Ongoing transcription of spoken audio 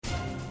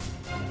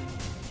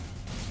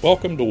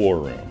Welcome to War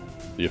Room,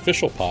 the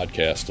official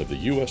podcast of the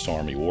U.S.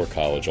 Army War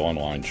College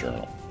online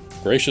journal,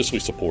 graciously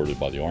supported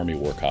by the Army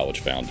War College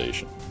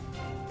Foundation.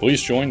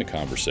 Please join the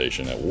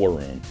conversation at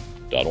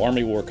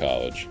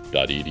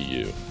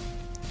warroom.armywarcollege.edu.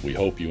 We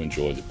hope you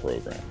enjoy the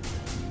program.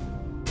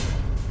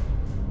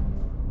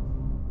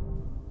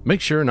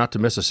 Make sure not to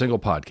miss a single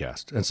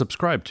podcast and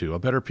subscribe to A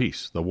Better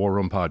Peace, the War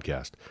Room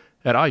podcast,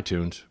 at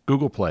iTunes,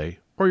 Google Play,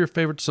 or your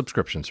favorite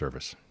subscription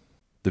service.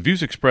 The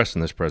views expressed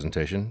in this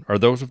presentation are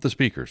those of the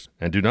speakers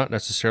and do not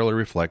necessarily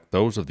reflect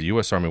those of the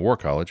U.S. Army War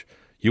College,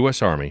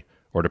 U.S. Army,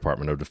 or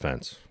Department of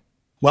Defense.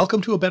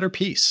 Welcome to A Better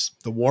Peace,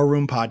 the War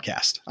Room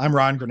podcast. I'm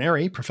Ron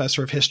Granieri,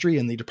 professor of history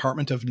in the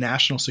Department of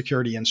National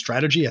Security and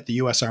Strategy at the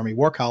U.S. Army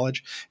War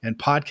College and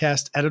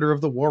podcast editor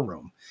of the War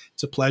Room.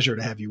 It's a pleasure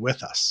to have you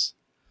with us.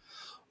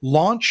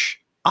 Launch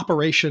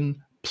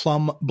Operation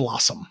Plum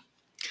Blossom.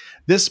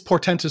 This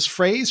portentous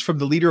phrase from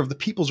the leader of the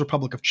People's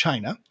Republic of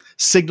China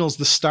signals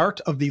the start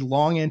of the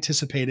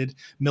long-anticipated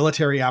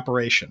military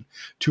operation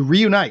to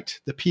reunite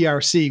the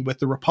PRC with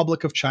the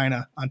Republic of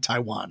China on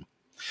Taiwan.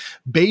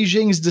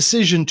 Beijing's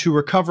decision to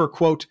recover,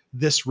 quote,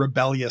 this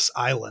rebellious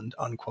island,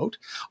 unquote,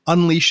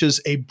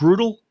 unleashes a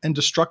brutal and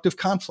destructive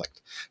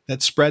conflict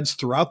that spreads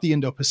throughout the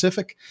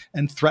Indo-Pacific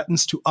and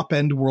threatens to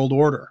upend world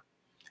order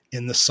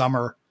in the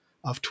summer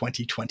of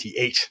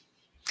 2028.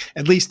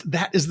 At least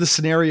that is the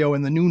scenario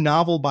in the new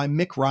novel by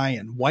Mick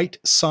Ryan, White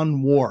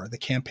Sun War, The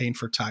Campaign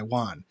for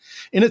Taiwan.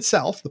 In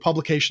itself, the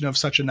publication of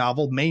such a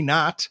novel may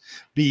not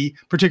be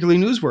particularly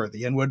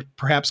newsworthy and would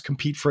perhaps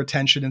compete for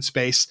attention and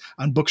space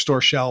on bookstore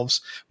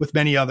shelves with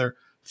many other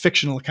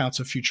fictional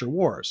accounts of future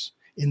wars.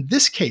 In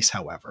this case,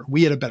 however,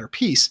 we at A Better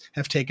Peace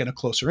have taken a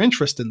closer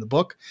interest in the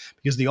book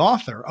because the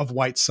author of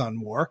White Sun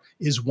War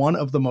is one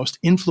of the most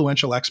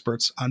influential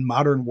experts on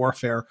modern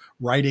warfare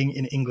writing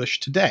in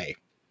English today.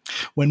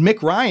 When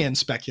Mick Ryan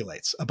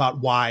speculates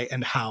about why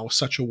and how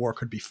such a war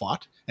could be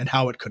fought and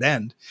how it could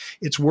end,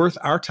 it's worth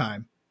our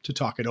time to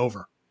talk it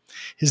over.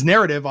 His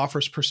narrative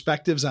offers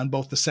perspectives on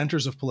both the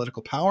centers of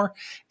political power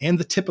and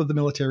the tip of the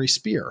military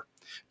spear,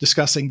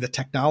 discussing the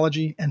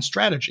technology and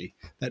strategy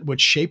that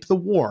would shape the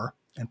war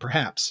and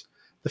perhaps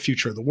the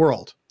future of the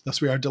world. Thus,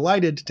 we are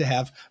delighted to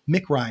have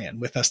Mick Ryan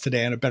with us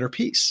today on A Better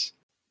Peace.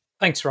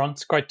 Thanks, Ron.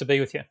 It's great to be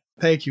with you.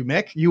 Thank you,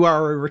 Mick. You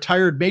are a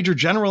retired Major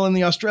General in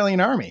the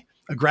Australian Army,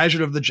 a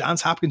graduate of the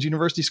Johns Hopkins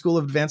University School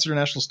of Advanced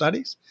International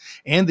Studies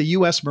and the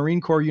U.S.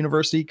 Marine Corps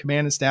University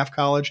Command and Staff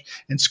College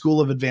and School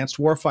of Advanced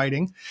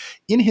Warfighting.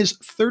 In his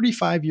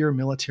 35-year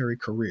military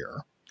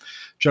career,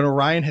 General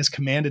Ryan has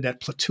commanded at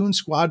platoon,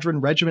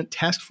 squadron, regiment,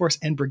 task force,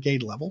 and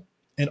brigade level,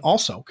 and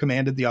also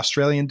commanded the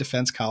Australian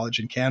Defence College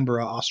in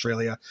Canberra,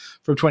 Australia,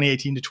 from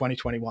 2018 to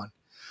 2021.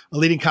 A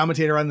leading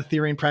commentator on the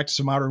theory and practice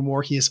of modern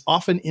war, he is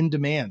often in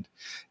demand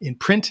in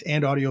print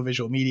and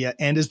audiovisual media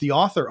and is the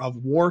author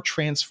of War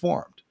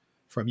Transformed,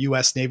 from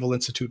U.S. Naval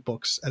Institute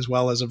books, as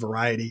well as a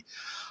variety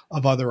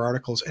of other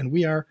articles. And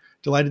we are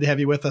delighted to have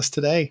you with us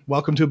today.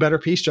 Welcome to A Better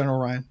Peace, General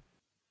Ryan.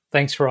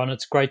 Thanks, Ron.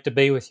 It's great to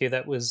be with you.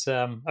 That was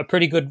a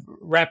pretty good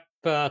wrap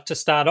to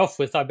start off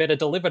with. I better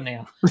deliver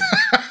now.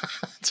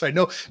 That's right.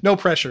 No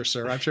pressure,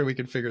 sir. I'm sure we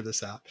can figure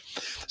this out.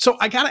 So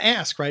I got to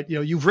ask, right?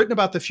 You've written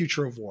about the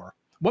future of war.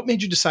 What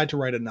made you decide to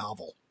write a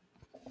novel?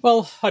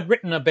 Well, I'd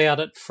written about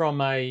it from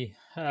an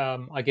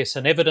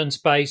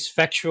evidence-based,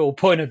 factual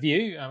point of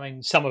view. I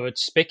mean, some of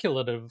it's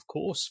speculative, of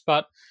course,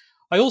 but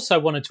I also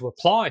wanted to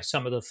apply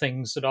some of the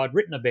things that I'd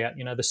written about.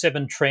 The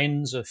 7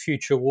 trends of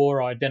future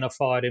war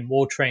identified in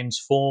War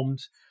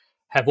Transformed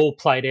have all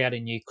played out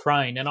in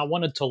Ukraine, and I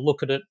wanted to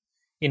look at it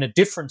in a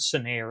different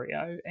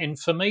scenario. And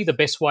for me, the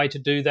best way to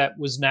do that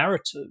was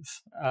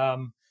narrative.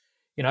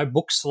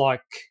 Books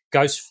like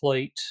Ghost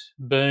Fleet,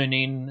 Burn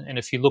In, and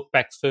if you look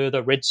back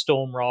further, Red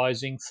Storm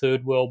Rising,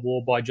 Third World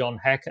War by John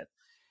Hackett,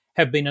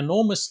 have been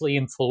enormously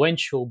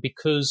influential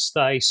because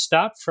they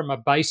start from a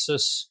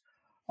basis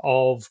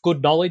of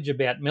good knowledge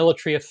about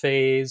military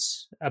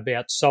affairs,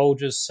 about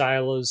soldiers,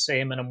 sailors,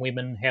 airmen and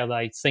women, how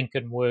they think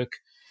and work,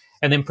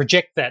 and then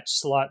project that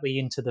slightly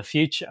into the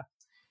future.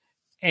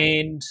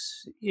 And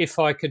if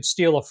I could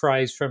steal a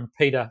phrase from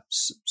Peter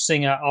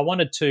Singer, I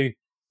wanted to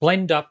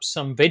blend up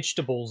some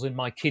vegetables in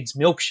my kid's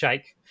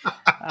milkshake.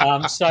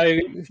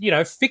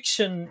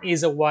 Fiction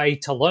is a way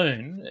to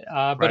learn,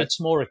 but Right. It's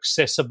more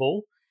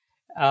accessible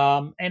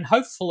and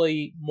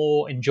hopefully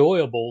more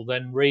enjoyable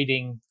than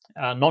reading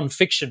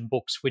non-fiction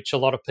books, which a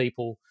lot of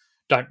people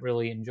don't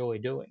really enjoy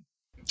doing.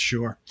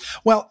 Sure.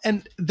 Well,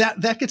 and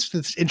that gets to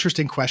this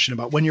interesting question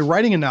about when you're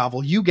writing a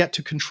novel, you get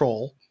to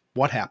control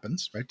what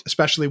happens, right?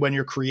 Especially when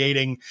you're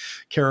creating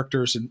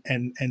characters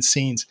and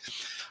scenes.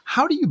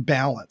 How do you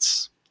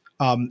balance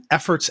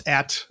efforts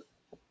at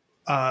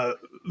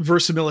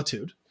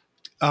verisimilitude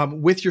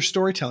with your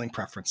storytelling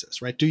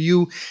preferences, right? Do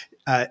you,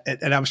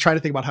 and I was trying to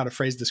think about how to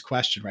phrase this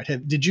question, right?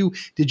 Did you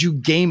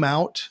game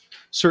out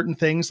certain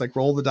things, like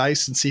roll the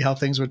dice and see how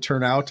things would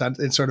turn out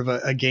in sort of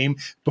a game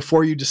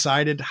before you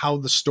decided how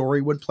the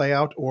story would play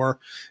out? Or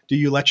do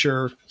you let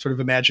your sort of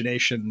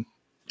imagination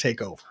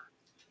take over?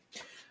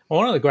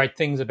 One of the great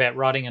things about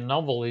writing a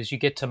novel is you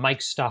get to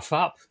make stuff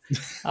up.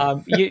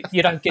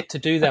 You don't get to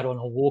do that on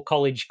a war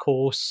college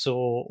course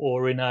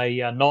or in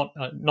a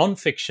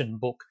non-fiction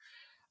book.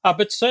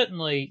 But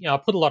certainly, I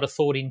put a lot of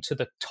thought into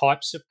the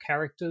types of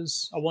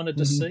characters I wanted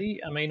to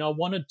see. I mean, I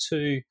wanted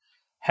to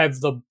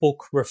have the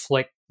book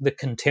reflect the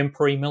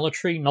contemporary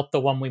military, not the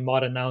one we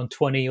might have known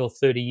 20 or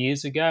 30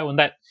 years ago. And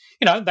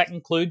that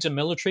includes a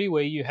military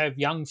where you have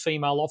young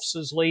female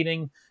officers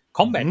leading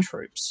combat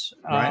troops.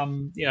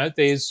 Right.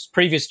 There's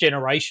previous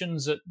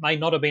generations that may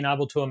not have been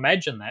able to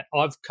imagine that.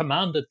 I've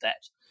commanded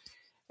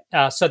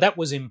that. So that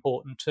was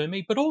important to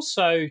me, but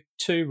also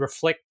to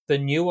reflect the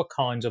newer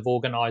kinds of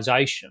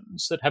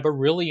organisations that have a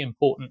really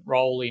important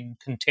role in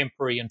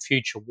contemporary and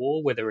future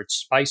war, whether it's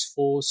Space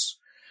Force,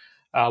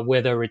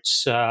 whether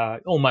it's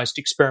almost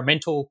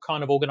experimental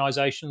kind of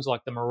organisations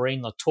like the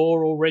Marine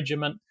Littoral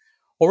Regiment,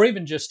 or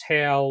even just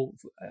how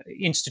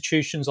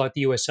institutions like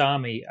the US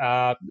Army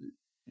are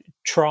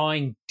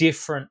trying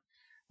different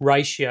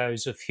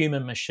ratios of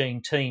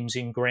human-machine teams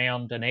in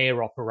ground and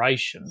air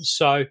operations.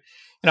 So,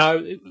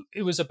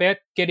 it was about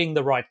getting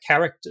the right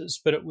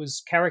characters, but it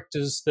was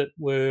characters that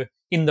were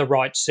in the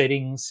right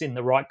settings, in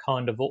the right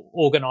kind of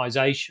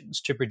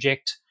organisations to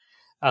project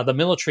the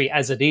military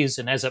as it is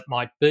and as it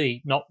might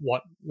be, not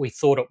what we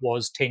thought it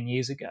was 10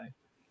 years ago.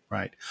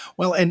 Right.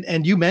 Well,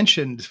 and you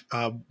mentioned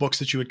books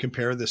that you would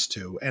compare this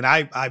to, and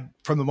I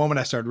from the moment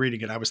I started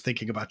reading it, I was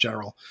thinking about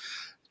General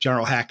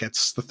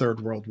Hackett's The Third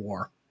World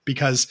War,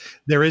 because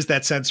there is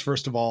that sense,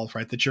 first of all,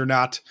 right, that you're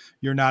not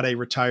a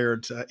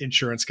retired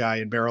insurance guy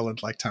in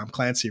Maryland like Tom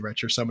Clancy,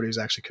 right? You're somebody who's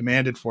actually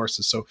commanded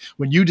forces. So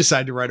when you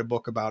decide to write a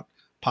book about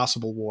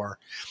possible war,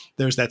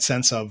 there's that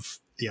sense of,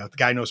 the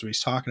guy knows what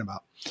he's talking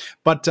about.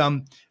 But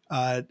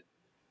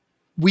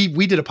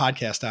we did a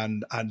podcast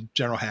on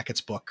General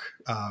Hackett's book,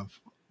 a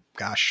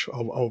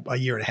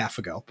year and a half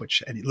ago,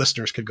 which any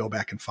listeners could go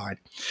back and find.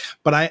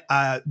 But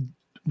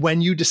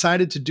when you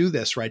decided to do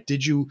this, right,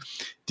 did you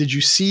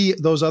see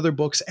those other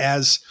books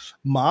as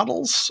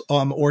models,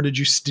 or did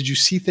you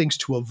see things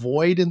to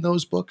avoid in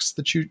those books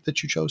that you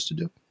chose to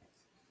do?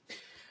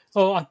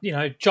 Well,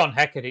 John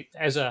Hackett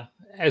as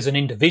an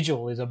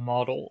individual is a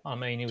model. I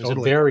mean, he was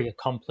Totally. a very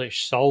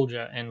accomplished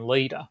soldier and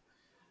leader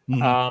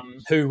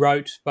who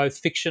wrote both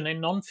fiction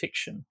and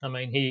non-fiction. I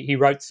mean, he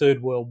wrote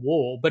Third World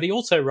War, but he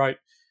also wrote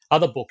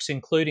other books,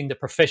 including The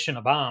Profession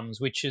of Arms,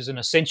 which is an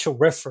essential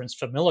reference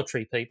for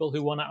military people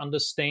who want to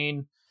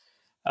understand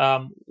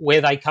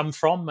where they come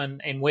from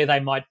and where they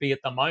might be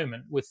at the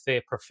moment with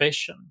their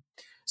profession.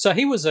 So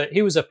he was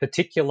a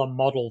particular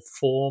model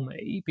for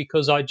me,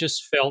 because I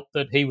just felt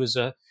that he was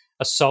a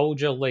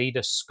soldier,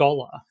 leader,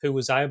 scholar who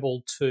was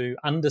able to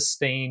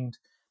understand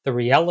the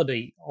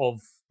reality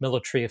of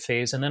military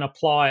affairs and then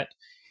apply it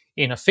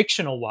in a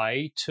fictional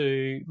way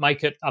to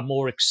make it a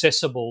more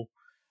accessible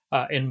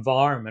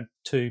environment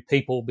to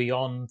people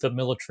beyond the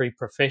military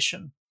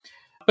profession.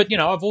 But,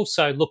 I've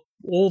also looked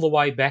all the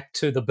way back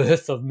to the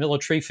birth of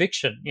military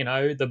fiction,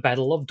 the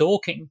Battle of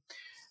Dorking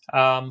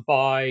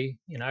by,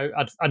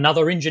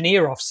 another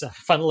engineer officer,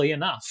 funnily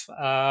enough,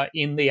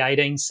 in the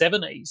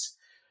 1870s.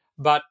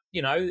 But,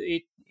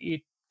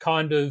 it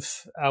kind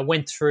of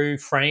went through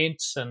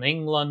France and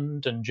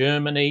England and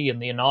Germany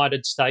and the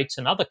United States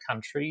and other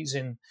countries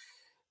in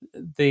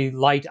the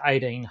late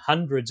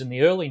 1800s and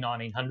the early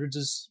 1900s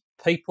as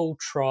people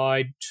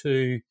tried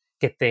to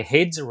get their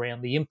heads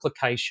around the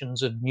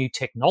implications of new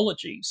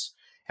technologies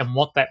and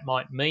what that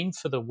might mean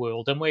for the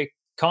world. And we're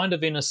kind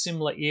of in a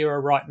similar era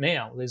right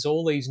now. There's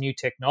all these new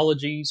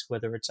technologies,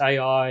 whether it's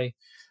AI,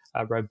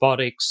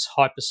 robotics,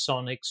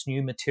 hypersonics,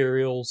 new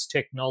materials,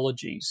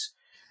 technologies,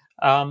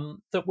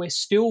 that we're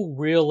still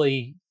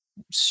really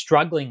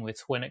struggling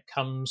with when it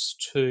comes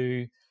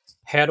to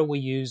how do we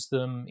use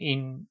them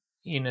in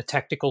a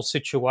tactical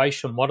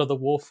situation. What are the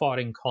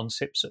warfighting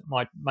concepts that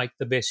might make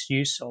the best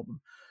use of them?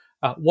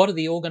 What are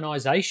the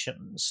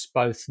organisations,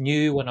 both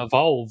new and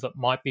evolved, that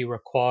might be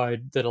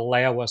required that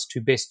allow us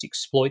to best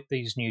exploit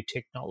these new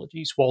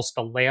technologies whilst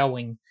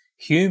allowing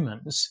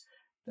humans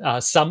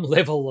some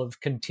level of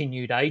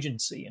continued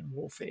agency in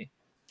warfare?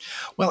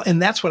 Well,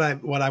 and that's what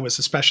I was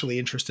especially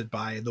interested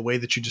by, the way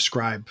that you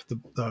describe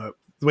the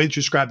way that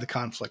you describe the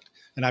conflict.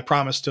 And I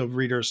promise to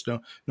readers,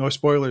 no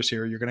spoilers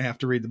here. You're going to have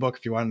to read the book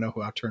if you want to know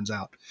how it turns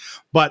out.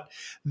 But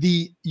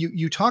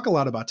you talk a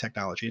lot about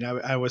technology, and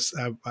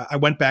I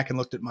went back and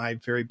looked at my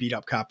very beat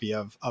up copy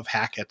of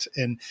Hackett,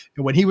 and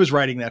when he was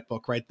writing that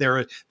book, right,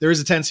 there is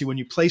a tendency when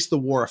you place the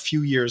war a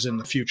few years in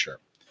the future.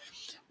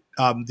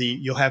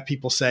 You'll have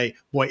people say,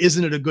 boy,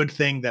 isn't it a good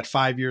thing that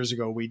 5 years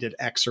ago we did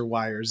X or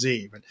Y or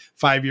Z? But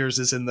 5 years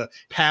is in the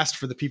past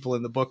for the people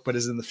in the book, but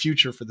is in the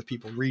future for the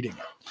people reading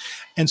it.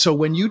 And so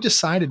when you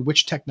decided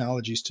which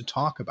technologies to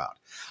talk about,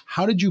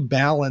 how did you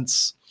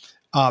balance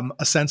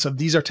a sense of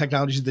these are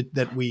technologies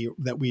that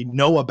we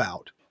know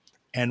about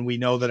and we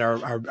know that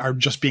are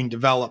just being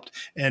developed,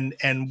 and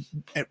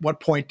at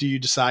what point do you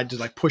decide to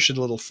push it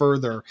a little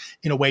further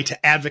in a way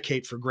to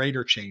advocate for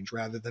greater change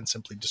rather than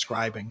simply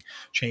describing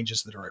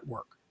changes that are at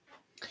work?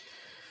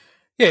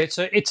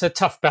 Yeah, it's a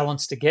tough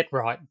balance to get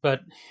right,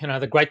 but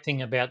the great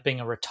thing about being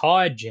a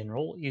retired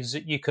general is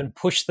that you can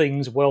push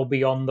things well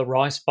beyond the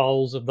rice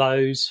bowls of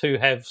those who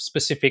have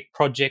specific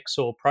projects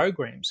or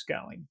programs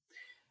going,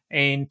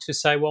 and to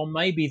say, well,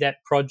 maybe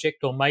that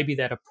project or maybe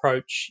that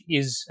approach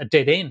is a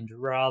dead end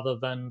rather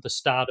than the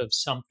start of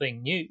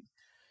something new.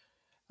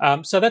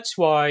 So that's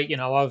why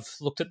I've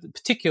looked at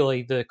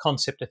particularly the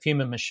concept of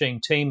human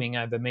machine teaming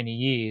over many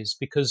years,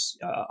 because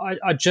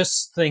I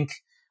just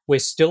think we're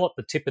still at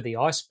the tip of the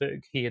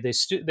iceberg here.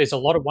 There's a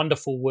lot of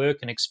wonderful work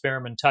and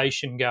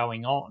experimentation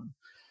going on,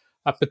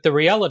 but the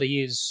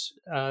reality is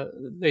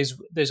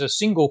there's a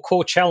single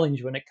core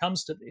challenge when it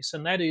comes to this,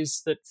 and that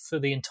is that for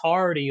the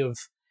entirety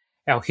of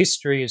our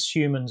history as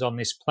humans on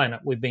this planet,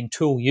 we've been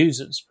tool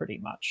users pretty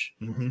much.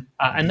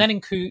 And that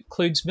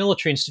includes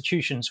military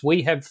institutions.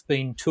 We have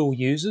been tool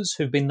users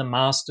who've been the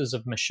masters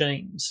of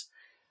machines.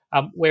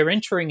 We're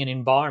entering an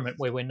environment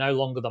where we're no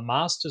longer the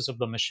masters of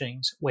the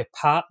machines, we're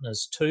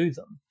partners to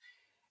them.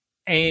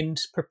 And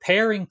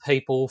preparing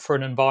people for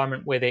an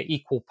environment where they're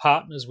equal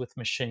partners with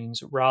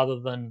machines rather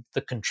than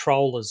the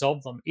controllers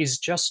of them is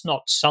just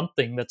not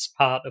something that's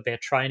part of our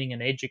training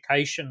and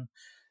education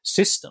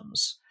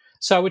systems.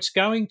 So it's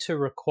going to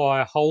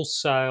require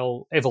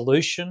wholesale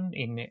evolution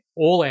in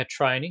all our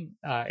training,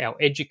 our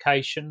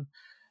education,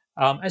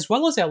 as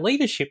well as our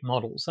leadership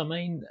models. I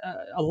mean,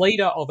 a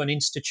leader of an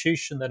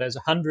institution that has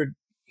 100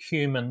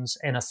 humans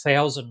and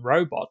 1,000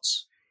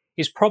 robots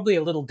is probably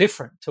a little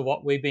different to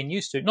what we've been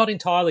used to. Not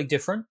entirely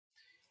different,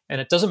 and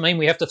it doesn't mean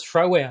we have to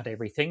throw out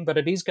everything, but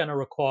it is going to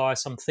require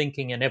some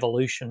thinking and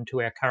evolution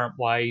to our current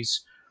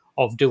ways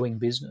of doing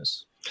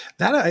business.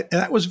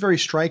 That was very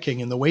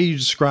striking in the way you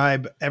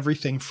describe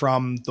everything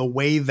from the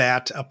way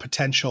that a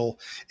potential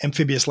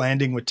amphibious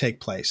landing would take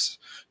place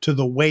to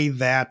the way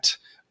that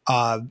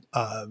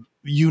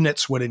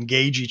units would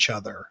engage each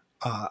other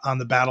on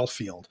the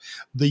battlefield.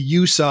 The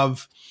use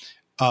of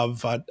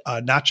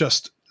not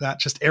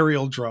just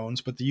aerial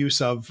drones, but the use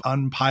of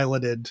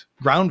unpiloted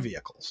ground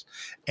vehicles,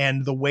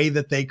 and the way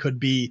that they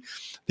could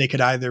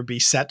either be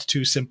set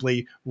to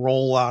simply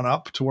roll on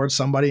up towards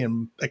somebody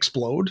and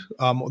explode,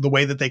 the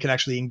way that they could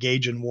actually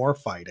engage in war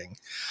fighting.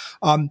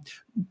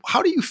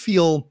 How do you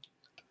feel,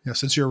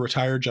 since you're a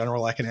retired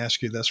general, I can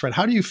ask you this, right?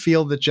 How do you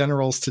feel that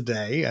generals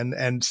today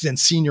and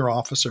senior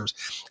officers,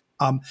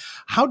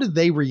 how did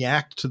they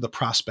react to the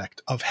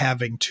prospect of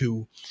having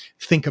to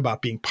think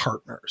about being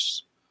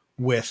partners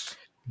with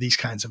these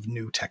kinds of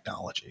new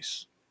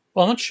technologies?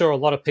 Well, I'm not sure a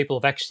lot of people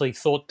have actually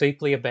thought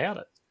deeply about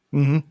it.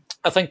 Mm-hmm.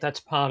 I think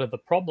that's part of the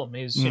problem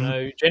is,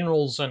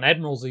 generals and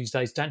admirals these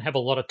days don't have a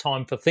lot of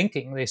time for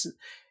thinking.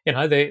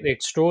 They're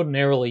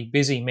extraordinarily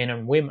busy men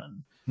and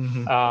women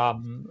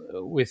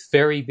with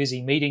very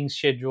busy meeting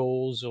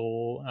schedules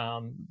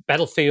or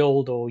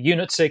battlefield or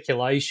unit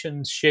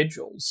circulation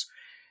schedules.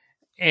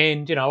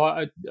 And,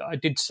 I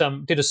did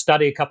a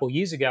study a couple of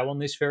years ago on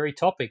this very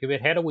topic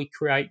about how do we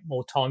create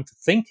more time for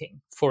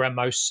thinking for our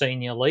most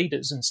senior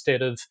leaders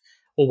instead of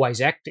always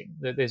acting.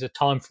 There's a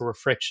time for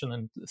reflection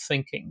and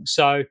thinking.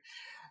 So,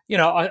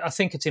 I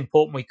think it's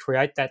important we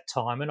create that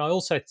time. And I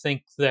also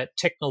think that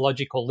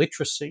technological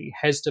literacy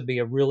has to be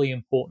a really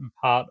important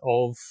part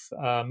of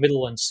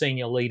middle and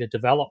senior leader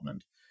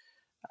development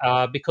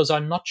because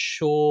I'm not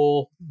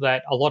sure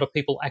that a lot of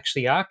people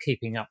actually are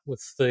keeping up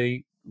with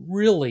the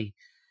really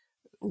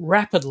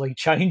rapidly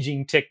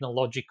changing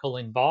technological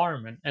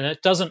environment. And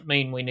it doesn't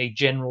mean we need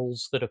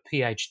generals that are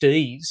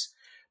PhDs,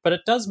 but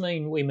it does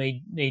mean we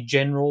need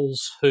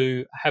generals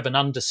who have an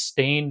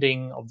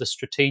understanding of the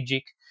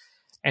strategic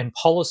and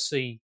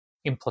policy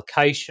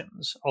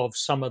implications of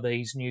some of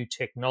these new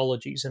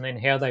technologies and then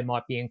how they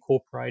might be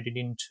incorporated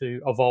into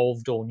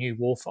evolved or new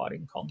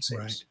warfighting concepts.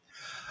 Right.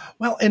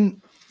 Well,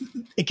 and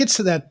it gets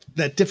to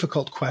that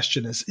difficult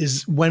question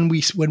is when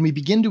we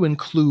begin to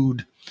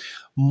include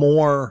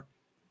more,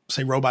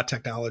 say, robot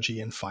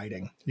technology in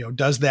fighting,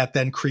 does that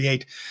then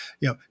create,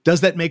 does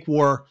that make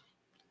war,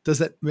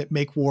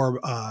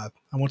 I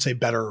won't say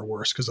better or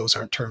worse because those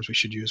aren't terms we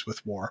should use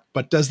with war,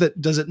 but does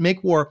it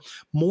make war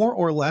more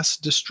or less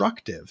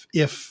destructive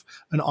if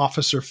an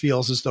officer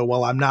feels as though,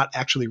 well, I'm not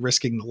actually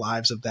risking the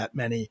lives of that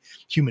many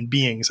human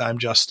beings. I'm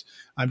just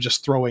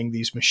throwing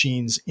these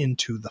machines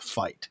into the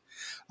fight.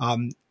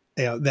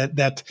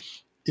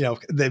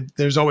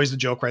 There's always the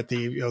joke, right?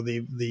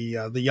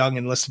 The young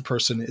enlisted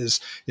person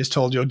is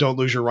told, don't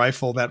lose your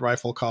rifle. That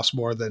rifle costs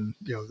more than,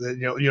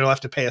 you'll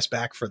have to pay us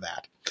back for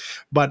that.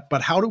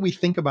 But how do we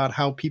think about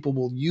how people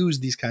will use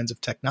these kinds of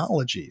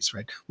technologies,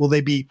 right? Will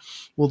they be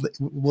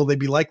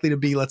likely to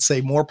be, let's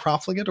say, more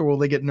profligate, or will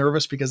they get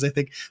nervous because they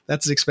think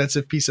that's an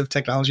expensive piece of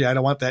technology? I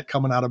don't want that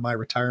coming out of my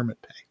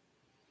retirement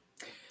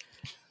pay.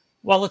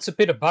 Well, it's a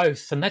bit of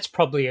both, and that's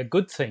probably a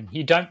good thing.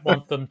 You don't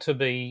want them to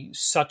be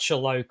such a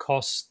low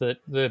cost that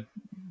the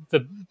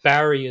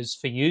barriers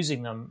for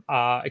using them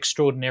are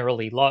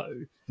extraordinarily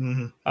low.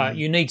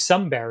 You need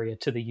some barrier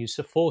to the use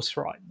of force,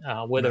 right?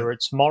 Whether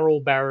it's moral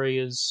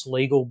barriers,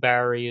 legal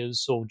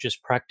barriers, or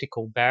just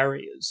practical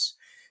barriers.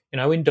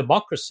 In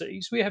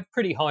democracies, we have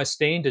pretty high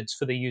standards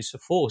for the use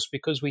of force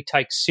because we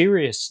take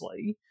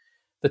seriously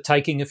the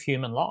taking of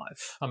human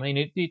life. I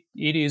mean, it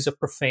is a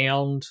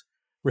profound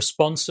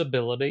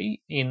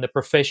responsibility in the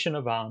profession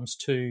of arms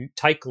to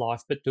take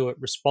life, but do it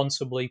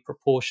responsibly,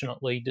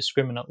 proportionately,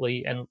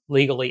 discriminately, and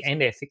legally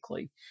and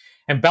ethically.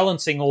 And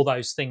balancing all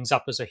those things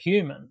up as a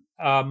human,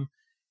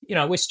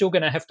 we're still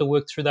going to have to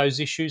work through those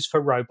issues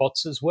for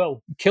robots as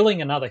well.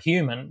 Killing another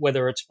human,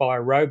 whether it's by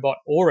a robot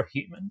or a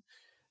human,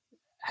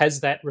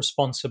 has that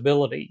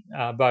responsibility,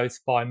 both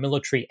by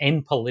military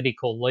and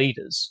political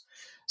leaders.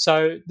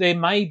 So there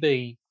may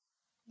be,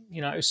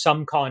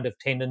 some kind of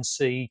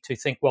tendency to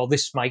think, well,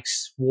 this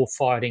makes war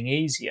fighting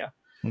easier.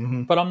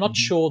 Mm-hmm. But I'm not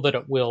sure that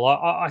it will.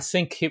 I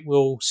think it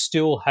will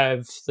still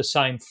have the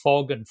same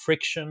fog and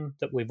friction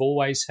that we've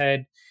always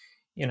had.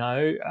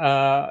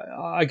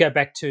 I go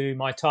back to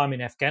my time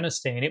in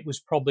Afghanistan. It was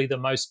probably the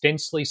most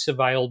densely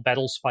surveilled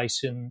battle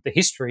space in the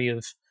history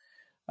of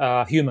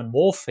human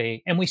warfare,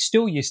 and we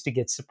still used to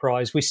get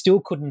surprised. We still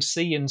couldn't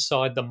see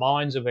inside the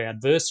minds of our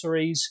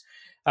adversaries.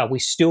 We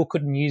still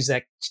couldn't use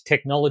that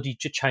technology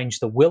to change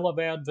the will of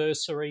our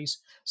adversaries.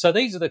 So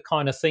these are the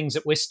kind of things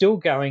that we're still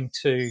going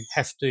to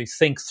have to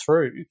think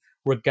through,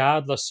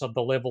 regardless of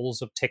the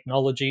levels of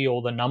technology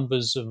or the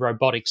numbers of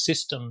robotic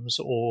systems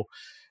or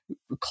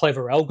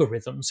clever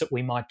algorithms that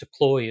we might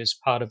deploy as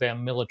part of our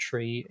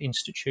military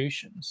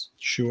institutions.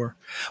 Sure.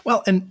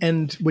 Well,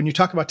 and when you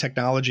talk about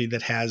technology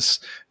that has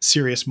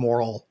serious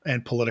moral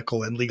and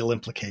political and legal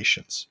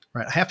implications,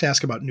 right? I have to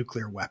ask about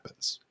nuclear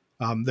weapons.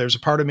 There's a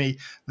part of me,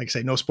 like I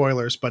say, no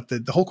spoilers, but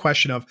the whole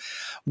question of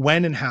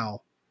when and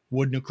how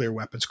could nuclear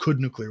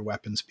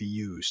weapons be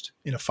used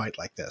in a fight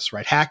like this,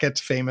 right? Hackett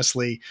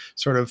famously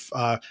sort of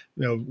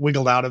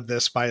wiggled out of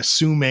this by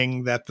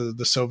assuming that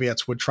the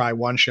Soviets would try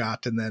one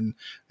shot, and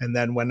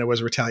then when there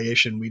was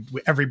retaliation,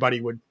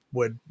 everybody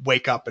would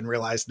wake up and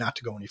realize not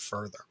to go any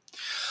further.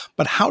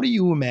 But how do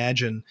you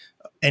imagine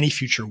any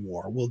future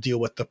war will deal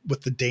with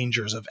the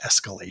dangers of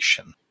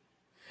escalation?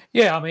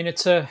 Yeah, I mean,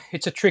 it's a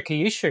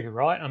tricky issue,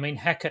 right? I mean,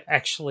 Hackett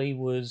actually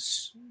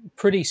was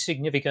pretty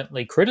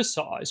significantly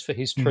criticised for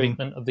his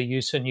treatment of the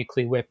use of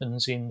nuclear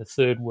weapons in the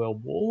Third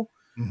World War.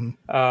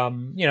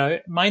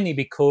 Mainly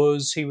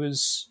because he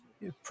was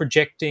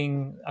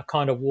projecting a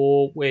kind of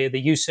war where the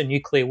use of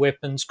nuclear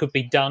weapons could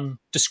be done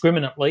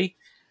discriminately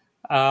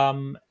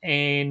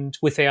and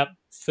without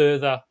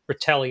further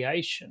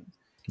retaliation.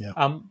 Yeah.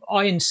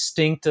 I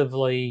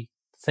instinctively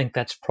think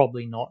that's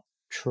probably not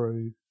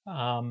true.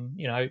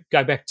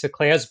 Go back to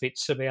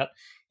Clausewitz about,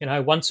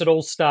 once it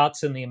all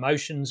starts and the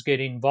emotions get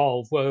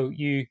involved, well,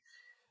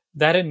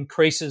 that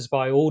increases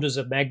by orders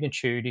of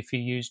magnitude if you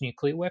use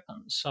nuclear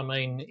weapons. I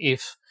mean,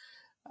 if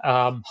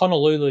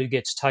Honolulu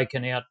gets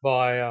taken out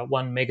by a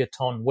 1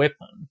 megaton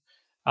weapon,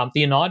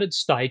 the United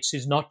States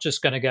is not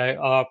just going to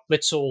go,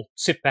 let's all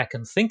sit back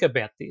and think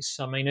about this.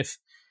 I mean, if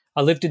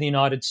I lived in the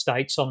United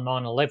States on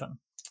 9/11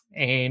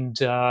 and,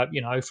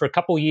 for a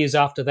couple of years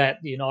after that,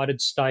 the United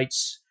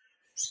States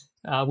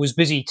was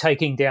busy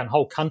taking down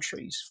whole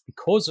countries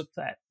because of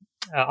that.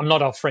 I'm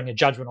not offering a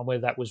judgment on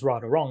whether that was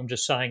right or wrong. I'm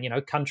just saying,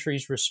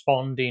 countries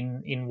respond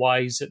in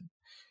ways that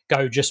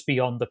go just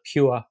beyond the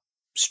pure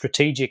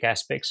strategic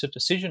aspects of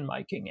decision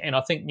making. And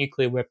I think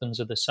nuclear weapons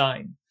are the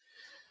same.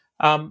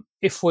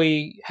 If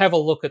we have a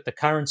look at the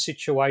current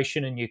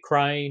situation in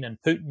Ukraine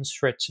and Putin's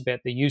threats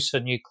about the use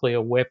of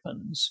nuclear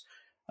weapons,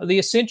 the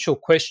essential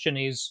question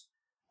is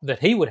that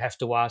he would have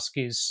to ask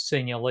his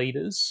senior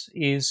leaders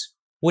is,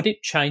 would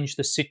it change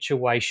the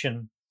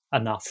situation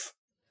enough?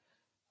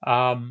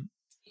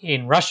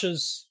 In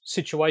Russia's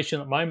situation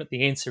at the moment,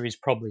 the answer is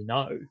probably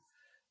no,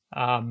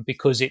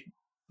 because it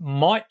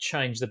might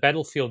change the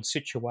battlefield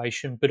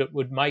situation, but it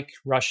would make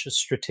Russia's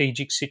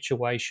strategic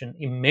situation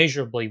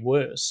immeasurably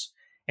worse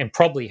and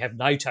probably have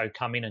NATO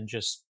come in and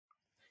just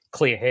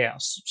clear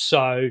house.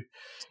 So,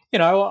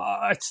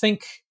 I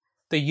think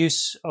the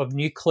use of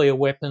nuclear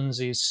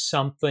weapons is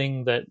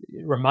something that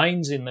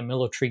remains in the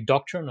military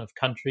doctrine of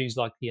countries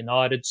like the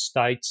United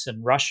States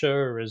and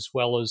Russia, as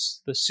well as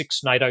the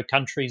 6 NATO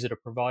countries that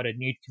have provided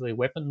nuclear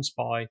weapons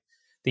by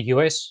the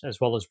US, as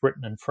well as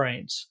Britain and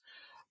France.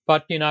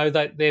 But,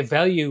 that their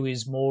value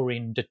is more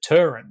in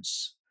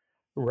deterrence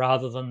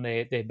rather than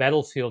their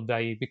battlefield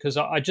value, because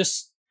I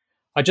just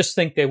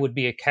think there would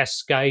be a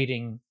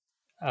cascading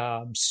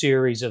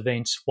series of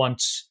events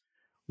once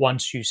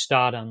you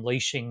start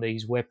unleashing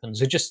these weapons.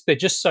 They're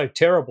just so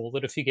terrible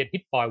that if you get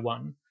hit by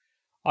one,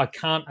 I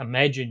can't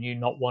imagine you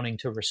not wanting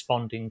to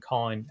respond in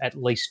kind at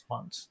least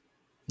once.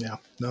 Yeah,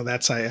 no,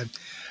 that's I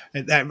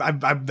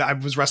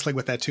was wrestling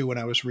with that too when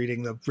I was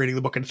reading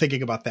the book and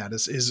thinking about that.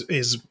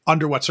 Is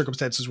under what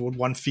circumstances would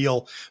one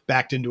feel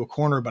backed into a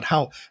corner, but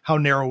how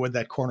narrow would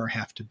that corner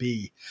have to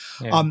be?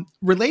 Yeah.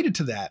 Related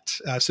to that,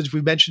 since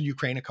we mentioned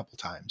Ukraine a couple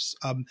times,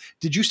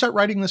 did you start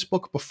writing this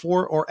book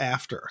before or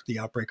after the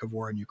outbreak of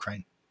war in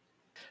Ukraine?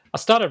 I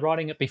started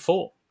writing it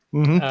before.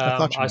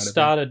 I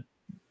started,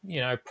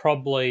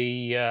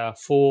 probably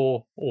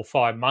 4 or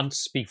 5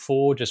 months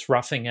before, just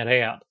roughing it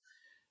out.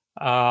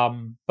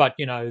 But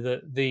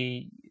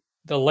the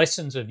the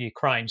lessons of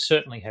Ukraine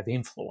certainly have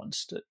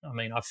influenced it. I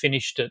mean, I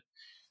finished it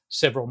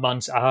several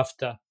months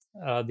after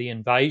the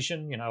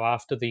invasion,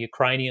 after the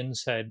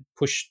Ukrainians had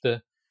pushed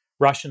the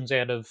Russians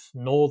out of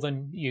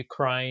northern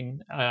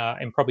Ukraine,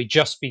 and probably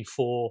just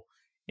before,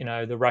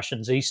 the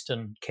Russians'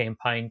 eastern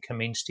campaign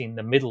commenced in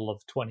the middle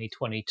of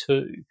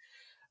 2022.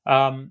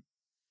 And,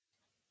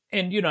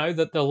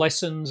 that the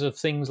lessons of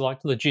things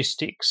like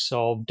logistics,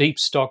 of deep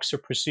stocks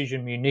of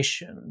precision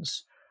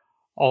munitions,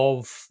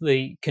 of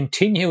the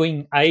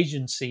continuing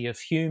agency of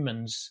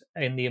humans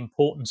and the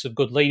importance of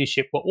good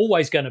leadership were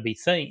always going to be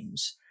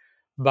themes.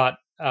 But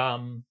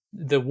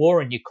the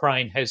war in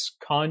Ukraine has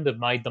kind of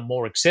made them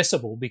more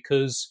accessible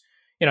because,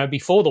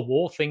 before the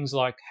war, things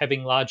like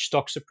having large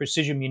stocks of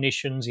precision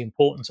munitions, the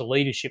importance of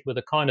leadership were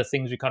the kind of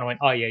things we kind of went,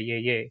 oh,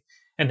 yeah,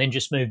 and then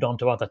just moved on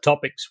to other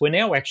topics. We're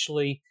now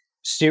actually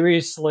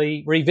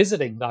seriously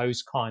revisiting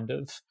those kind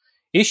of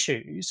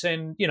issues.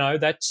 And,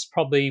 that's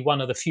probably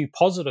one of the few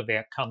positive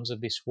outcomes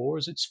of this war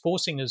is it's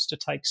forcing us to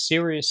take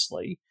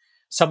seriously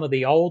some of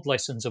the old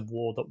lessons of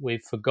war that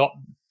we've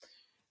forgotten.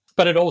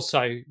 But it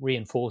also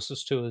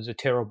reinforces to us the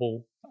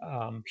terrible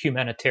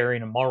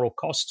humanitarian and moral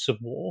costs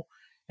of war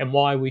and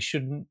why we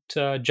shouldn't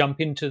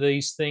jump into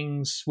these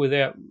things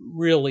without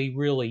really,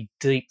 really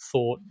deep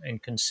thought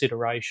and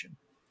consideration.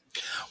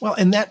 Well,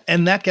 and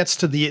that gets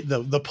to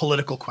the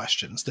political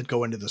questions that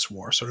go into this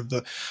war, sort of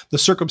the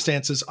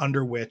circumstances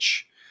under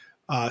which,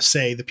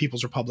 say, the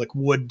People's Republic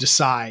would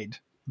decide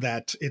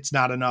that it's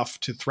not enough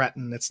to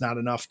threaten, it's not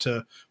enough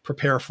to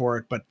prepare for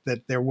it, but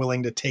that they're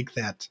willing to take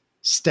that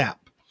step.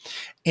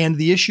 And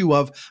the issue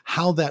of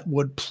how that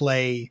would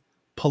play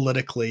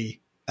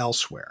politically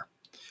elsewhere.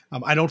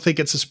 I don't think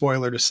it's a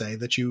spoiler to say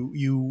that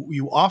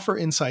you offer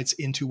insights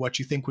into what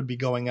you think would be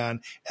going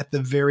on at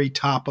the very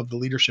top of the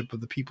leadership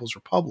of the People's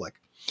Republic,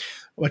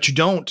 but you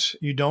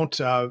don't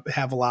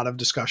have a lot of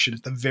discussion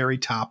at the very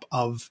top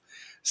of,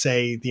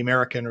 say, the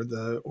American or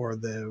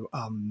the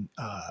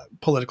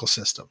political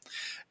system.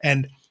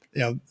 And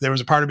there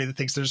was a part of me that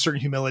thinks there's a certain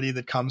humility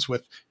that comes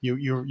with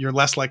you're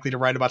less likely to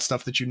write about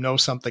stuff that you know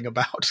something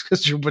about,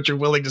 but you're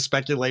willing to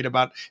speculate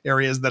about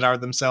areas that are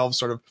themselves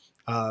sort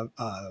of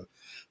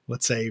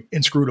let's say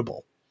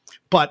inscrutable.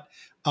 But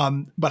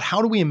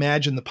how do we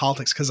imagine the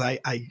politics? Because I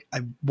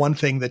one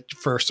thing that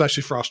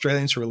especially for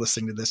Australians who are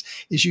listening to this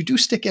is you do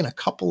stick in a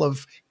couple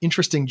of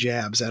interesting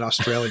jabs at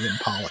Australian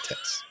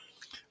politics,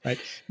 right?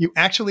 You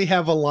actually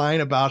have a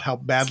line about how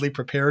badly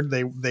prepared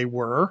they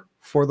were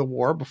for the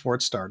war before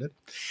it started.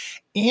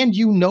 And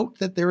you note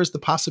that there is the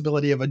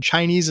possibility of a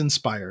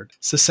Chinese-inspired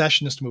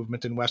secessionist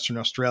movement in Western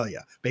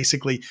Australia.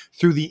 Basically,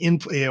 through the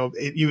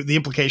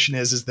implication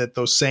is that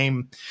those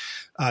same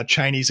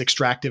Chinese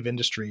extractive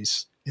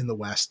industries in the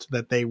West,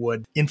 that they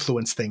would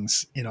influence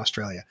things in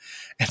Australia.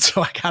 And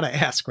so I gotta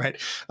ask, right?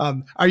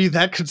 Are you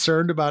that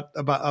concerned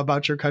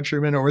about your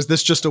countrymen, or is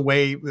this just a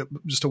way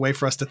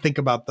for us to think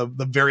about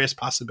the various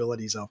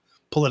possibilities of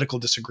political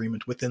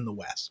disagreement within the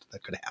West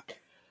that could happen?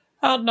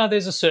 No,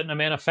 there's a certain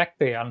amount of fact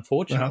there,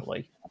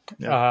 unfortunately.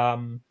 Yeah.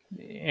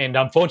 And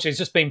unfortunately, it's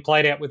just been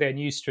played out with our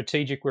new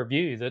strategic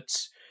review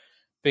that's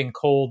been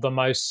called the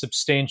most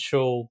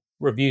substantial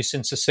review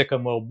since the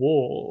Second World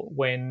War,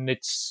 when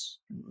it's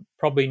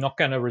probably not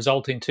going to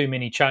result in too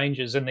many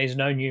changes and there's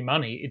no new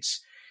money.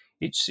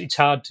 It's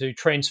hard to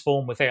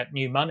transform without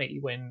new money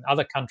when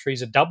other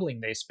countries are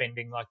doubling their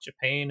spending, like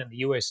Japan, and the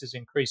US is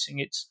increasing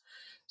its.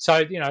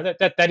 So,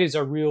 that is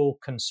a real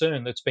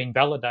concern that's been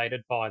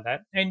validated by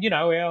that. And,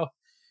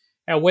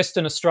 our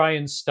Western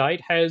Australian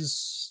state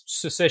has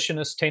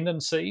secessionist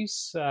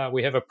tendencies.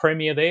 We have a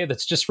premier there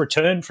that's just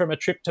returned from a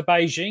trip to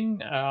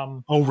Beijing.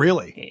 Oh,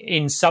 really?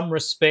 In some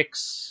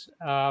respects,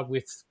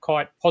 with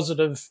quite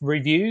positive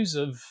reviews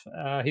of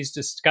his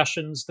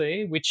discussions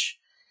there, which,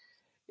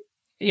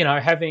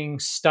 having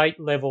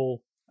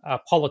state-level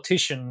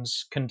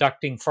politicians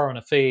conducting foreign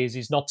affairs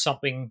is not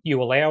something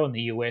you allow in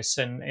the US,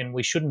 and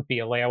we shouldn't be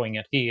allowing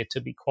it here,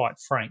 to be quite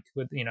frank.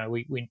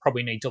 We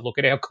probably need to look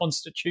at our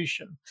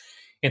constitution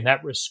in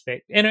that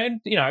respect. And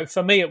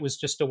for me, it was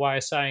just a way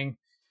of saying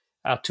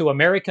to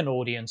American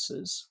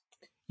audiences,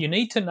 you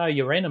need to know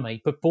your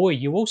enemy, but boy,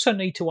 you also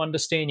need to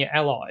understand your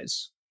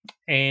allies.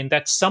 And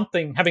that's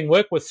something, having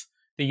worked with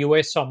the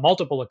US on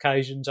multiple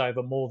occasions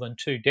over more than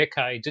 2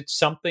 decades, it's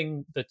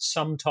something that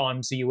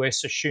sometimes the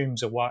US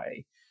assumes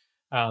away.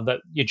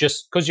 That you're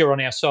just, because you're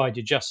on our side,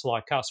 you're just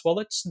like us. Well,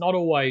 that's not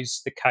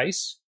always the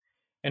case.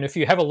 And if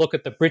you have a look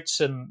at the Brits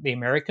and the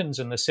Americans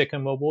in the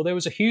Second World War, there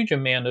was a huge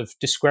amount of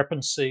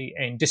discrepancy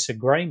and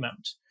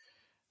disagreement.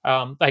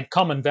 They had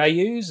common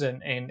values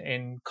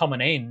and common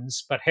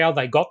ends, but how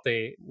they got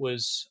there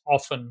was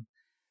often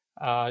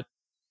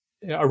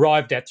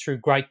arrived at through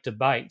great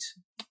debate.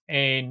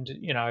 And,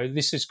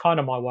 this is kind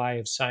of my way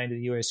of saying to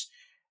the US,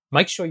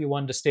 make sure you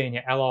understand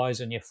your allies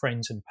and your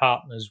friends and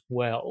partners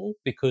well,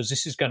 because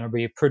this is going to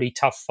be a pretty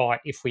tough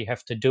fight if we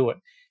have to do it.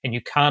 And you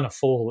can't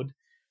afford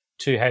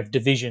to have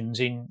divisions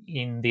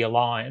in the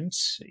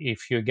alliance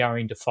if you're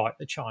going to fight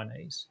the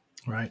Chinese.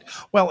 Right.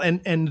 Well,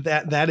 and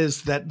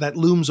that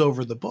looms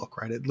over the book,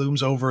 right? It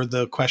looms over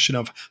the question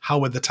of how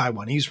would the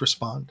Taiwanese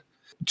respond?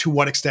 To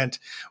what extent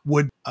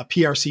would a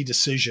PRC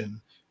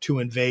decision to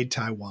invade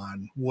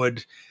Taiwan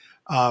would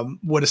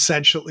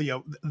essentially,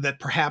 that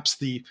perhaps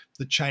the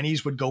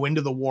Chinese would go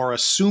into the war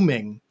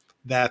assuming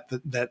that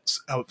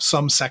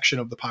some section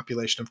of the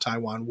population of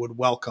Taiwan would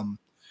welcome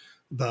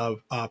the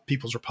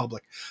People's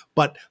Republic.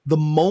 But the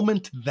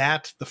moment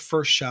that the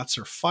first shots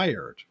are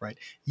fired, right,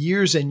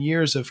 years and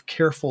years of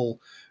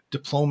careful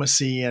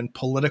diplomacy and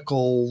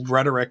political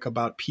rhetoric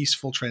about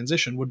peaceful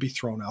transition would be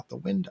thrown out the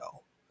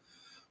window.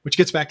 Which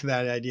gets back to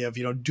that idea of,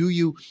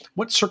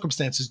 what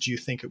circumstances do you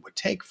think it would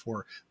take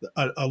for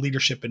a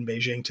leadership in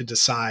Beijing to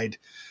decide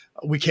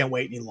we can't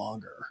wait any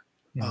longer?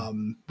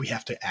 We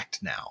have to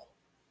act now.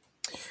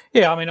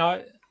 Yeah, I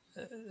mean,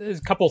 there's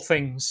a couple of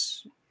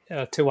things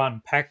to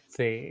unpack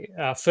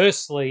there.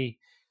 Firstly,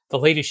 the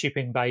leadership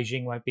in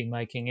Beijing won't be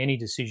making any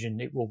decision.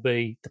 It will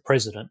be the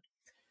president.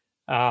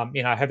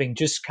 Having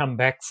just come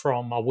back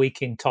from a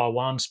week in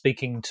Taiwan,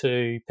 speaking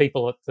to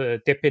people at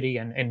the deputy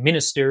and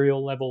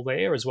ministerial level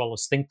there, as well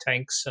as think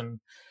tanks and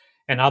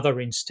other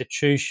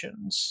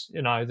institutions,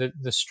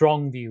 the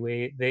strong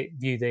view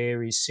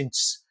there is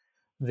since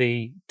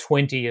the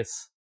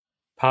 20th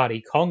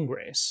Party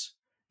Congress,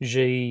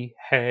 Xi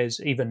has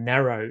even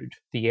narrowed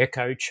the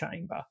echo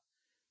chamber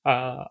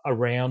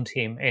around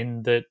him,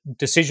 and the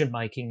decision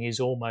making is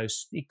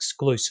almost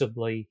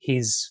exclusively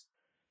his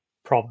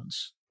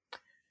province.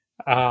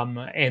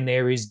 And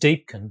there is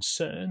deep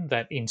concern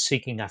that in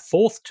seeking a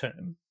fourth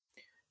term,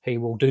 he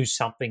will do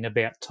something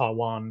about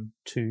Taiwan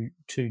to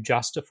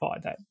justify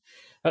that.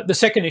 The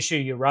second issue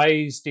you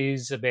raised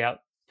is about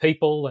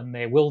people and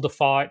their will to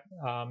fight.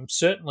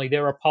 Certainly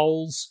there are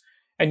polls,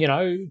 and,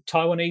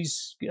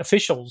 Taiwanese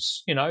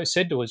officials,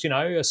 said to us,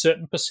 a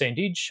certain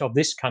percentage of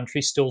this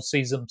country still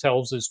sees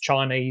themselves as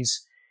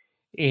Chinese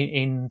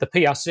in the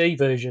PRC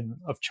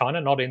version of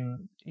China, not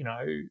in,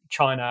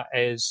 China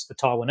as the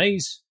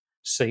Taiwanese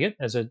see it,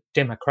 as a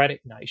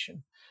democratic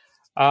nation.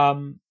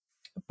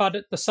 But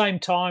at the same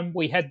time,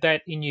 we had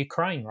that in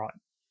Ukraine, right?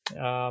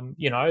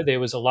 There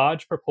was a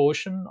large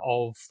proportion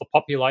of the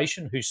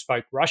population who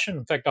spoke Russian.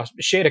 In fact, I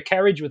shared a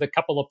carriage with a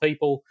couple of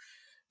people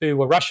who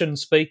were Russian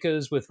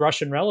speakers with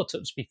Russian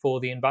relatives before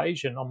the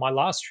invasion on my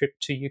last trip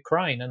to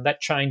Ukraine, and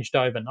that changed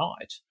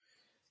overnight.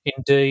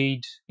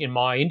 Indeed, in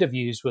my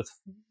interviews with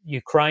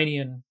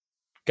Ukrainian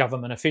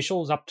government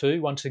officials up to,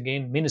 once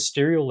again,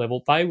 ministerial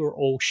level, they were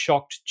all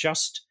shocked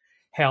just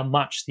how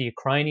much the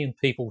Ukrainian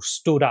people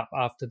stood up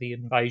after the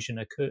invasion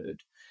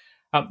occurred.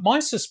 My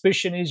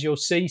suspicion is you'll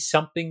see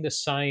something the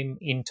same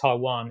in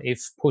Taiwan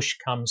if push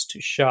comes to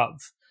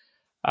shove.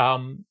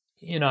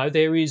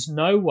 There is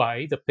no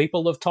way the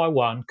people of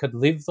Taiwan could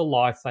live the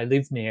life they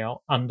live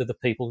now under the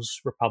People's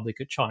Republic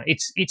of China.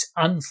 It's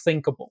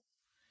unthinkable.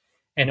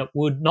 And it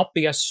would not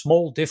be a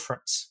small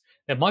difference.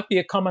 There might be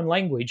a common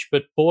language,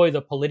 but boy,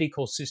 the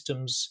political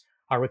systems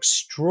are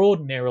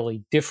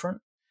extraordinarily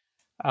different.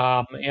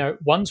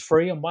 One's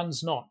free and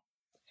one's not.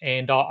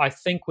 And I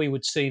think we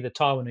would see the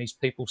Taiwanese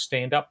people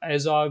stand up,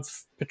 as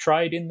I've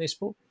portrayed in this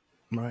book.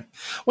 Right.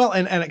 Well,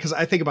 and because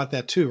I think about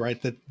that too,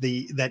 right?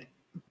 That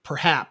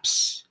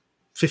perhaps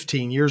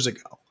 15 years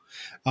ago,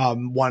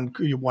 one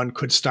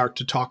could start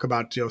to talk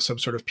about some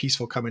sort of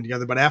peaceful coming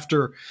together. But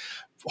after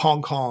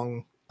Hong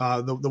Kong,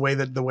 the way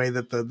that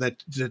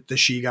the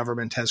Xi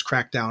government has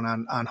cracked down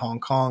on Hong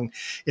Kong,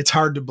 it's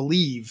hard to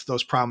believe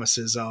those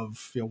promises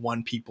of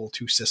one people,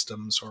 two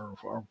systems,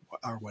 or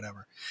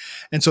whatever.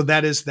 And so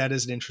that is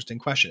an interesting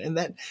question.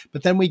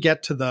 But then we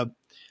get to the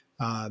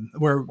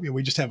where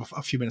we just have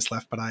a few minutes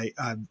left. But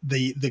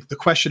the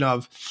question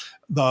of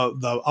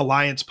the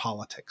alliance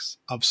politics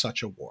of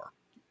such a war.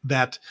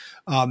 That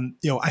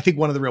I think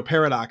one of the real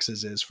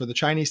paradoxes is for the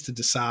Chinese to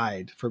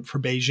decide, for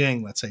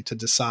Beijing, let's say, to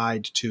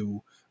decide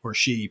to, or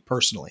Xi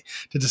personally,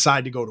 to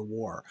decide to go to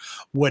war,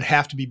 would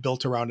have to be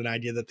built around an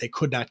idea that they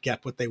could not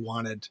get what they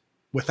wanted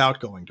without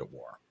going to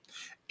war.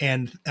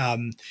 And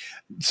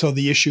so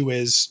the issue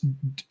is,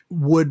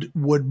 would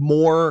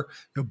more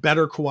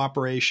better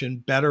cooperation,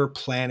 better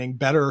planning,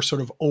 better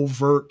sort of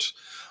overt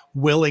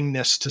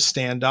willingness to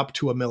stand up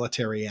to a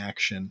military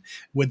action,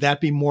 would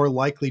that be more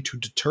likely to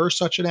deter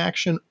such an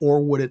action,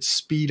 or would it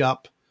speed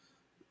up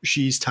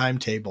Xi's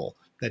timetable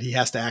that he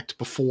has to act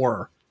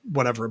before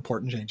whatever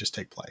important changes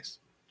take place?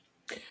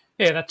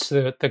 Yeah, that's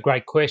the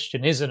great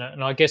question, isn't it?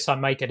 And I guess I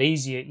make it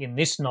easier in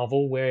this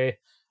novel where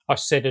I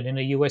set it in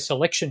a US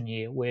election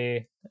year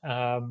where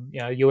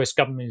US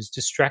government is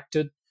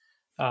distracted,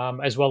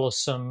 as well as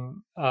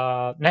some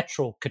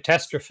natural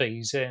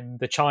catastrophes, and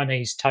the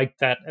Chinese take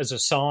that as a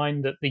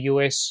sign that the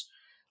US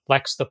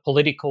lacks the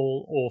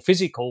political or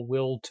physical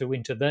will to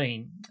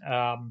intervene.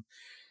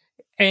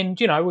 And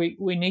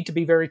we need to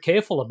be very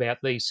careful about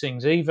these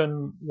things,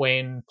 even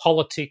when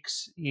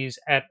politics is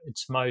at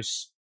its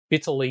most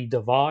bitterly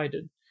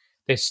divided.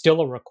 There's still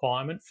a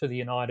requirement for the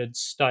United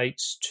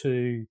States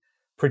to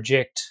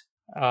project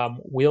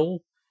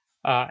will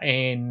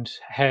and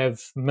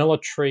have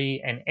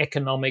military and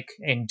economic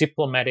and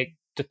diplomatic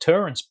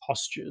deterrence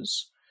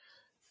postures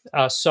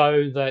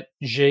so that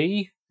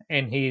Xi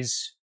and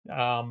his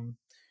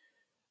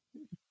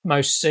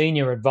most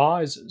senior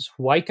advisors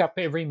wake up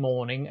every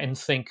morning and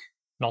think,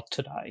 not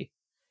today.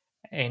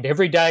 And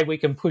every day we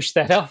can push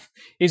that up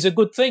is a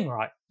good thing,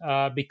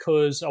 right?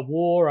 Because a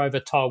war over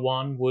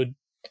Taiwan would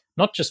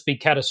not just be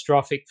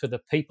catastrophic for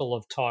the people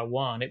of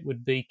Taiwan, it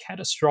would be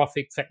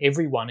catastrophic for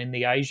everyone in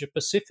the Asia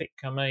Pacific.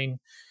 I mean,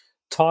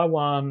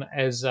 Taiwan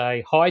as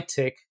a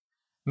high-tech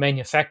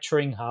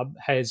manufacturing hub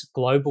has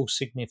global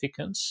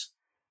significance.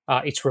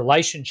 Its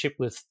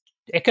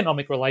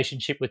economic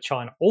relationship with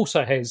China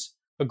also has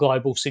a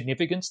global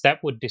significance.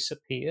 That would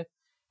disappear.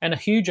 And a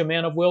huge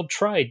amount of world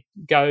trade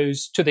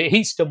goes to the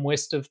east and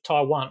west of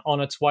Taiwan on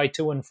its way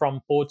to and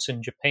from ports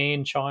in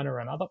Japan, China,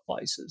 and other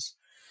places.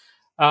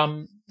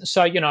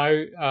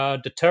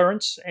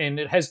 Deterrence, and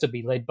it has to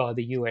be led by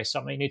the US.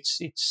 I mean,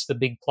 it's the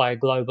big player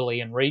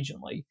globally and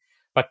regionally,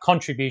 but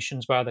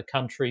contributions by other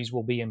countries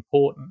will be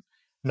important,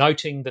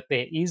 noting that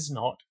there is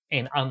not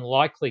and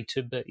unlikely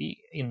to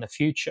be in the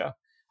future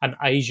an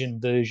Asian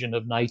version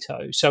of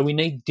NATO. So we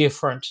need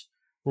different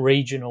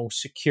regional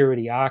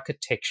security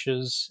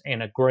architectures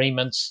and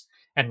agreements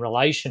and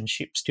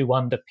relationships to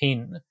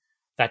underpin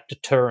that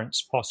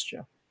deterrence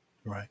posture.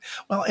 Right.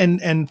 Well,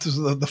 and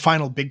the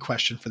final big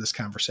question for this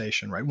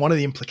conversation, right? One of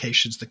the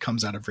implications that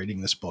comes out of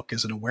reading this book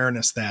is an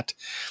awareness that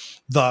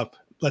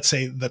let's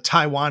say the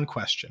Taiwan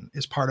question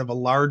is part of a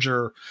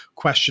larger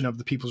question of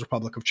the People's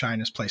Republic of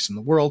China's place in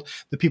the world,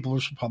 the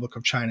People's Republic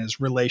of China's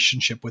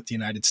relationship with the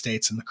United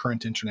States and the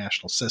current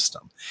international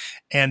system.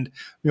 And,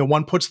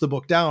 one puts the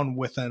book down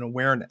with an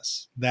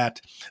awareness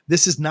that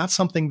this is not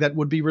something that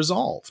would be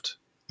resolved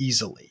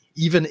easily,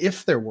 even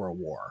if there were a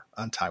war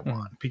on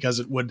Taiwan,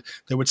 because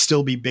there would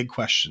still be big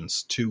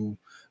questions to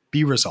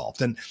be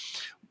resolved. And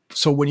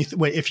so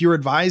if you're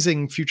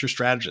advising future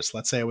strategists,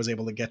 let's say I was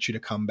able to get you to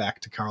come out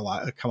to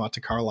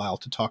Carlisle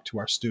to talk to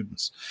our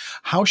students,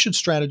 how should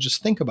strategists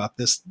think about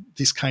this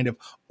kind of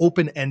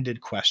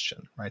open-ended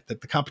question, right?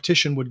 That the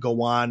competition would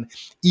go on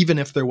even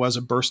if there was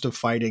a burst of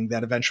fighting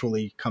that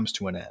eventually comes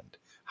to an end.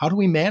 How do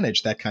we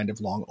manage that kind of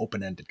long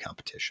open-ended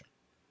competition?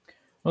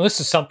 Well, this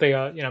is something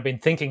I've been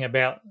thinking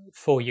about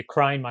for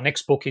Ukraine. My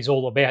next book is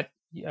all about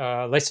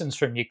lessons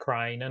from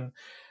Ukraine, and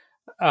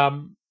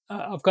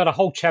I've got a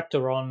whole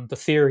chapter on the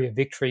theory of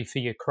victory for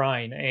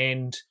Ukraine.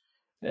 And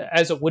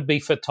as it would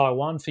be for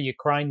Taiwan, for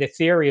Ukraine, the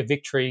theory of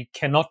victory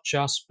cannot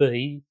just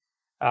be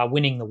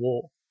winning the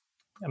war.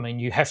 I mean,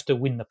 you have to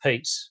win the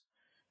peace.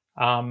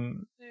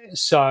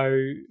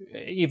 So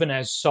even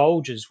as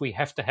soldiers, we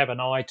have to have an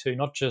eye to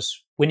not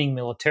just winning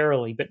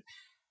militarily, but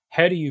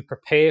how do you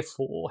prepare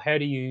for, how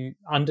do you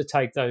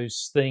undertake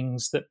those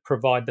things that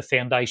provide the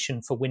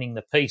foundation for winning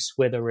the peace,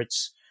 whether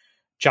it's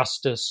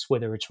justice,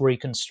 whether it's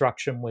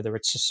reconstruction, whether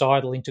it's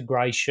societal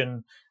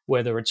integration,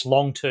 whether it's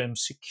long-term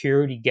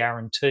security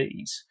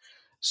guarantees.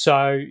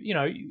 So,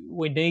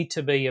 we need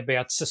to be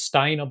about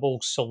sustainable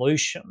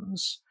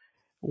solutions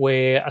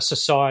where a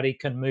society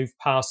can move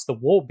past the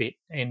war bit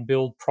and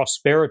build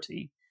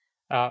prosperity,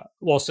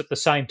 whilst at the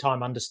same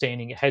time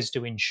understanding it has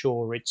to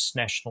ensure its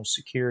national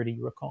security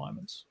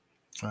requirements.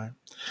 Right.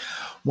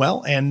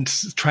 Well, and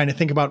trying to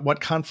think about what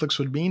conflicts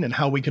would mean and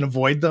how we can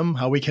avoid them,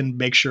 how we can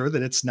make sure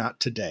that it's not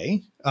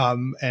today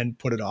and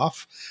put it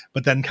off,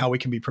 but then how we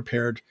can be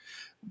prepared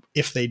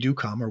if they do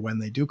come or when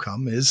they do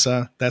come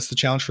that's the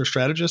challenge for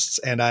strategists.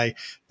 And I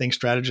think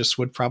strategists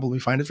would probably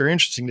find it very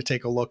interesting to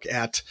take a look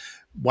at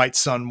White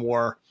Sun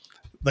War,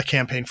 The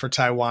Campaign for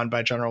Taiwan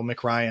by General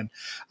Mick Ryan.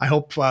 I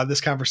hope this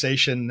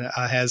conversation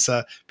has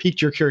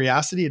piqued your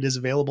curiosity. It is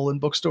available in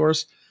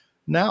bookstores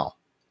now.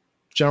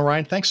 General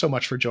Ryan, thanks so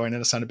much for joining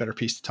us on A Better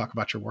Peace to talk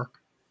about your work.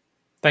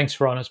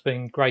 Thanks, Ron. It's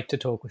been great to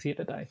talk with you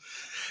today.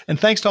 And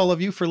thanks to all of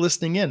you for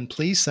listening in.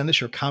 Please send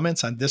us your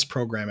comments on this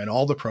program and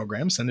all the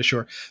programs. Send us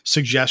your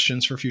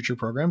suggestions for future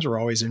programs. We're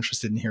always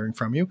interested in hearing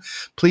from you.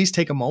 Please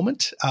take a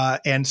moment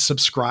and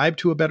subscribe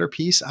to A Better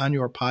Peace on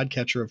your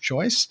podcatcher of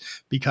choice,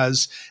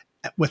 because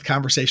with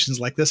conversations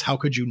like this, how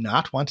could you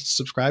not want to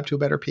subscribe to A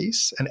Better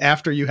Peace? And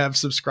after you have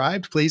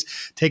subscribed, please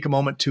take a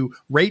moment to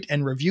rate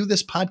and review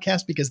this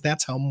podcast, because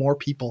that's how more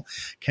people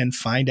can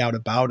find out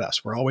about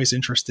us. We're always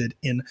interested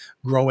in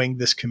growing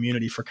this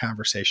community for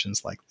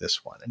conversations like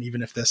this one. And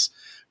even if this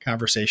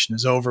conversation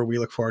is over, we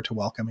look forward to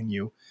welcoming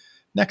you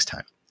next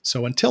time.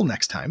 So until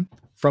next time,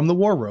 from the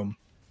War Room,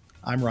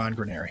 I'm Ron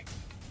Granieri.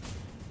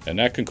 And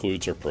that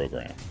concludes our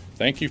program.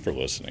 Thank you for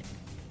listening.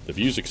 The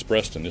views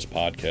expressed in this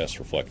podcast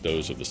reflect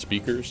those of the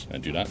speakers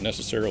and do not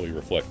necessarily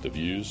reflect the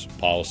views,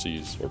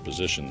 policies, or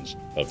positions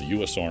of the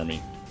U.S.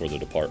 Army or the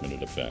Department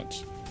of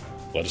Defense.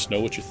 Let us know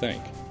what you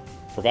think.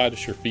 Provide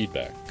us your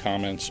feedback,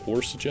 comments,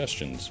 or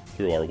suggestions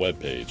through our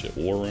webpage at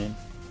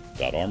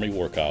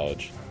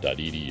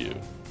warroom.armywarcollege.edu.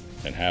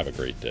 And have a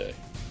great day.